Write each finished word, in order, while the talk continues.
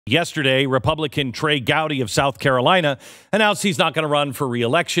Yesterday, Republican Trey Gowdy of South Carolina announced he's not going to run for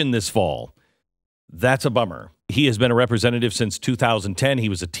re-election this fall. That's a bummer. He has been a representative since 2010. He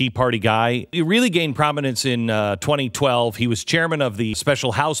was a Tea Party guy. He really gained prominence in 2012. He was chairman of the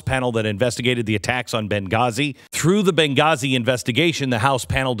special House panel that investigated the attacks on Benghazi. Through the Benghazi investigation, the House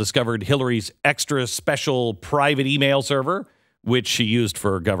panel discovered Hillary's extra special private email server, which she used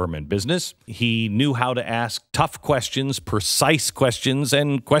for government business. He knew how to ask tough questions, precise questions,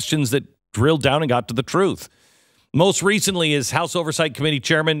 and questions that drilled down and got to the truth. Most recently, as House Oversight Committee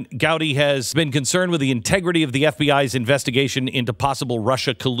chairman, Gowdy has been concerned with the integrity of the FBI's investigation into possible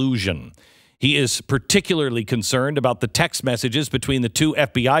Russia collusion. He is particularly concerned about the text messages between the two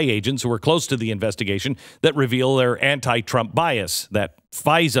FBI agents who were close to the investigation that reveal their anti-Trump bias. That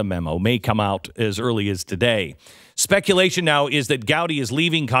FISA memo may come out as early as today. Speculation now is that Gowdy is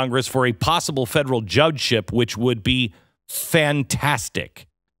leaving Congress for a possible federal judgeship, which would be fantastic.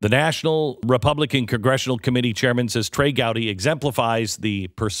 The National Republican Congressional Committee chairman says Trey Gowdy exemplifies the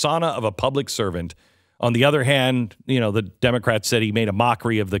persona of a public servant. On the other hand, the Democrats said he made a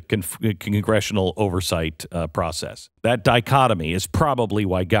mockery of the congressional oversight process. That dichotomy is probably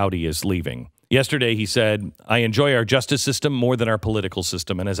why Gowdy is leaving. Yesterday, he said, "I enjoy our justice system more than our political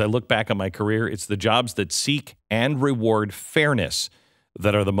system. And as I look back on my career, it's the jobs that seek and reward fairness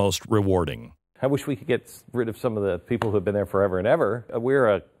that are the most rewarding." I wish we could get rid of some of the people who have been there forever and ever.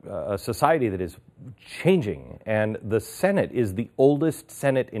 We're a society that is changing, and the Senate is the oldest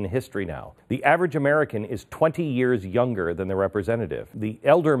Senate in history now. The average American is 20 years younger than the representative. The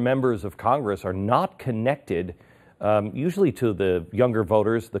elder members of Congress are not connected usually to the younger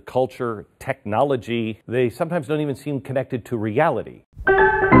voters, the culture, technology. They sometimes don't even seem connected to reality.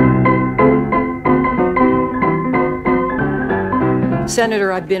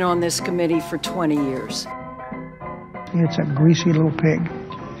 Senator, I've been on this committee for 20 years. It's a greasy little pig.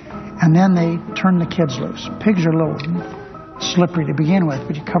 And then they turn the kids loose. Pigs are a little slippery to begin with,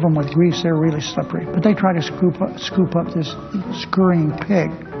 but you cover them with grease, they're really slippery. But they try to scoop up this scurrying pig.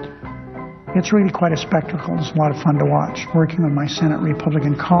 It's really quite a spectacle. It's a lot of fun to watch. Working with my Senate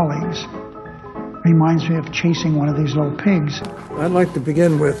Republican colleagues reminds me of chasing one of these little pigs. I'd like to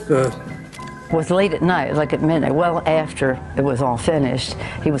begin with It was late at night, like at midnight, well after it was all finished.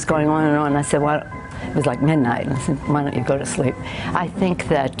 He was going on and on, and I said, well, it was like midnight, and I said, why don't you go to sleep? I think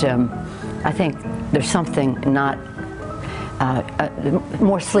that, there's something not,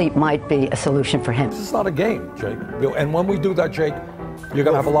 more sleep might be a solution for him. this is not a game, Jake. And when we do that, Jake, you're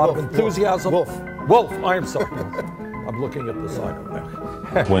going to have a lot of enthusiasm. Wolf, I am sorry. I'm looking at the side of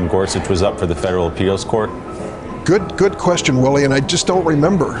that. When Gorsuch was up for the Federal Appeals Court? Good question, Willie, and I just don't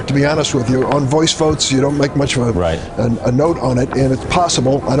remember, to be honest with you. On voice votes, you don't make much of a note on it, and it's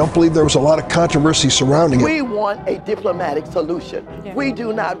possible. I don't believe there was a lot of controversy surrounding it. We want a diplomatic solution. Yeah. We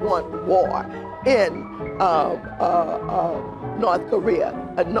do not want war in North Korea,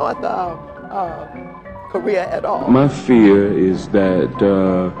 Korea at all. My fear is that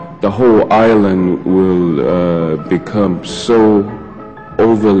the whole island will become so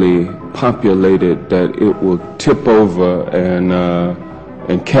overly populated that it will tip over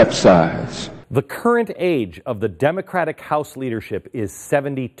and capsize. The current age of the Democratic House leadership is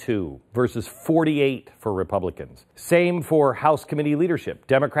 72 versus 48 for Republicans. Same for House committee leadership.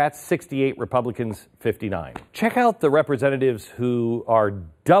 Democrats 68, Republicans 59. Check out the representatives who are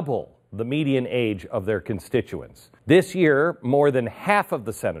double the median age of their constituents. This year, more than half of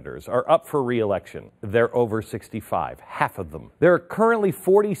the senators are up for re-election. They're over 65, half of them. There are currently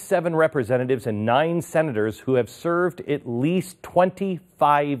 47 representatives and 9 senators who have served at least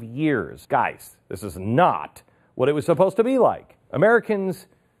 25 years. Guys, this is not what it was supposed to be like. Americans,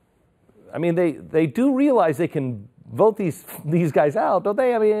 I mean, they do realize they can vote these guys out, don't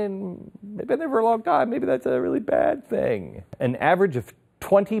they? I mean, they've been there for a long time. Maybe that's a really bad thing. An average of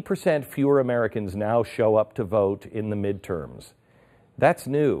 20% fewer Americans now show up to vote in the midterms. That's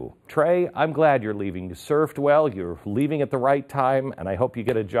new. Trey, I'm glad you're leaving. You served well, you're leaving at the right time, and I hope you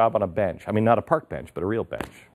get a job on a bench. I mean, not a park bench, but a real bench.